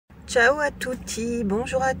Ciao à tutti,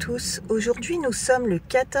 bonjour à tous. Aujourd'hui nous sommes le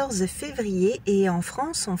 14 février et en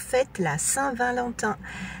France on fête la Saint Valentin,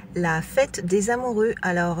 la fête des amoureux.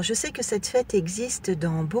 Alors je sais que cette fête existe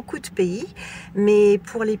dans beaucoup de pays, mais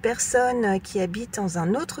pour les personnes qui habitent dans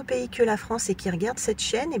un autre pays que la France et qui regardent cette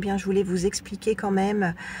chaîne, eh bien je voulais vous expliquer quand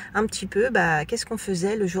même un petit peu qu'est-ce qu'on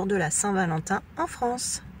faisait le jour de la Saint Valentin en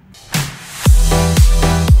France.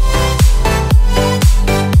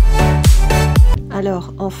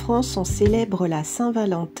 Alors, en France, on célèbre la Saint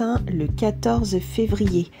Valentin le 14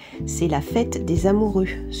 février. C'est la fête des amoureux.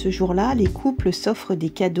 Ce jour-là, les couples s'offrent des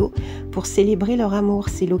cadeaux pour célébrer leur amour.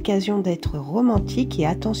 C'est l'occasion d'être romantique et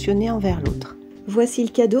attentionné envers l'autre. Voici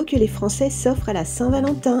le cadeau que les Français s'offrent à la Saint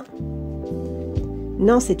Valentin.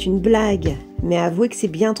 Non, c'est une blague, mais avouez que c'est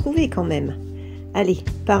bien trouvé quand même. Allez,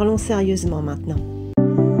 parlons sérieusement maintenant.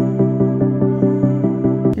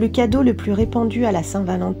 Le cadeau le plus répandu à la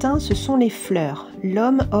Saint-Valentin, ce sont les fleurs.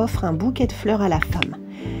 L'homme offre un bouquet de fleurs à la femme.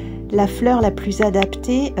 La fleur la plus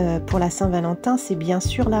adaptée pour la Saint-Valentin, c'est bien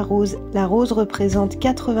sûr la rose. La rose représente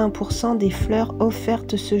 80% des fleurs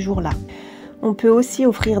offertes ce jour-là. On peut aussi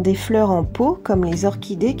offrir des fleurs en pot, comme les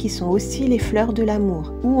orchidées qui sont aussi les fleurs de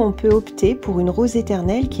l'amour. Ou on peut opter pour une rose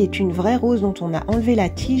éternelle qui est une vraie rose dont on a enlevé la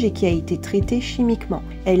tige et qui a été traitée chimiquement.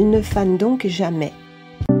 Elle ne fane donc jamais.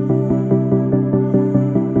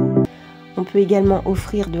 On peut également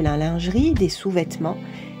offrir de la lingerie, des sous-vêtements.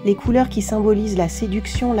 Les couleurs qui symbolisent la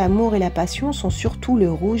séduction, l'amour et la passion sont surtout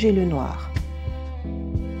le rouge et le noir.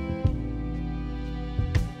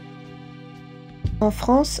 En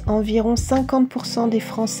France, environ 50% des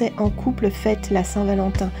Français en couple fêtent la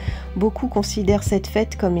Saint-Valentin. Beaucoup considèrent cette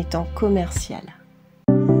fête comme étant commerciale.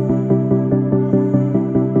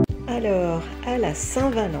 Alors, à la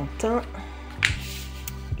Saint-Valentin,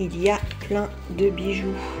 il y a plein de bijoux.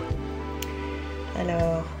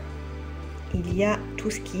 Alors, il y a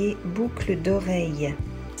tout ce qui est boucles d'oreilles.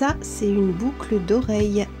 Ça, c'est une boucle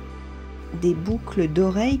d'oreille. Des boucles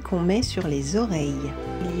d'oreilles qu'on met sur les oreilles.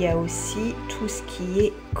 Il y a aussi tout ce qui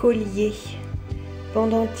est collier,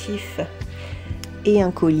 pendentif. Et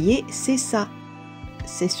un collier, c'est ça.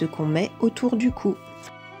 C'est ce qu'on met autour du cou.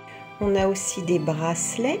 On a aussi des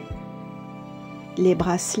bracelets. Les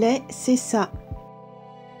bracelets, c'est ça.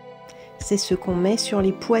 C'est ce qu'on met sur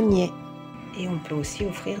les poignets. Et on peut aussi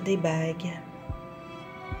offrir des bagues.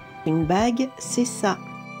 Une bague, c'est ça.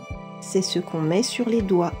 C'est ce qu'on met sur les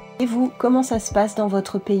doigts. Et vous, comment ça se passe dans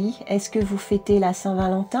votre pays? Est-ce que vous fêtez la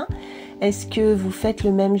Saint-Valentin? Est-ce que vous faites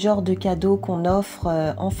le même genre de cadeaux qu'on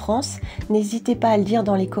offre en France? N'hésitez pas à le dire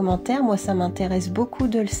dans les commentaires, moi ça m'intéresse beaucoup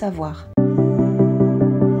de le savoir.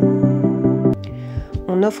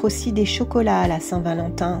 On offre aussi des chocolats à la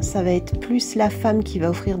Saint-Valentin. Ça va être plus la femme qui va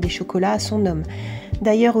offrir des chocolats à son homme.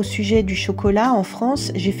 D'ailleurs, au sujet du chocolat, en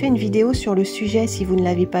France, j'ai fait une vidéo sur le sujet. Si vous ne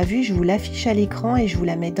l'avez pas vue, je vous l'affiche à l'écran et je vous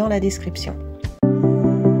la mets dans la description.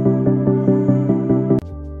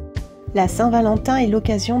 La Saint-Valentin est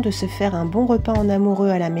l'occasion de se faire un bon repas en amoureux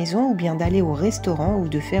à la maison ou bien d'aller au restaurant ou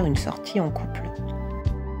de faire une sortie en couple.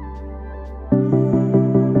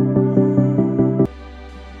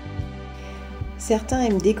 Certains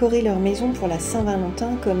aiment décorer leur maison pour la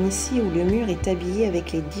Saint-Valentin, comme ici où le mur est habillé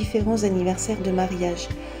avec les différents anniversaires de mariage.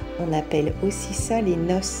 On appelle aussi ça les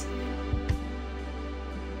noces.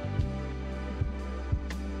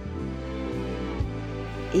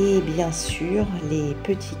 Et bien sûr, les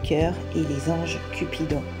petits cœurs et les anges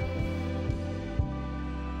cupidons.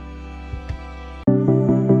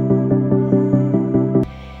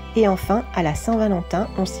 Et enfin, à la Saint-Valentin,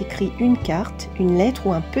 on s'écrit une carte, une lettre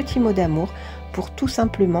ou un petit mot d'amour pour tout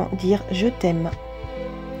simplement dire « je t'aime ».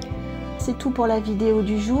 C'est tout pour la vidéo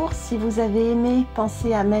du jour. Si vous avez aimé,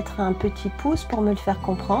 pensez à mettre un petit pouce pour me le faire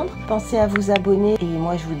comprendre. Pensez à vous abonner et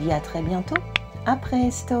moi je vous dis à très bientôt. A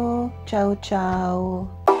presto, ciao ciao.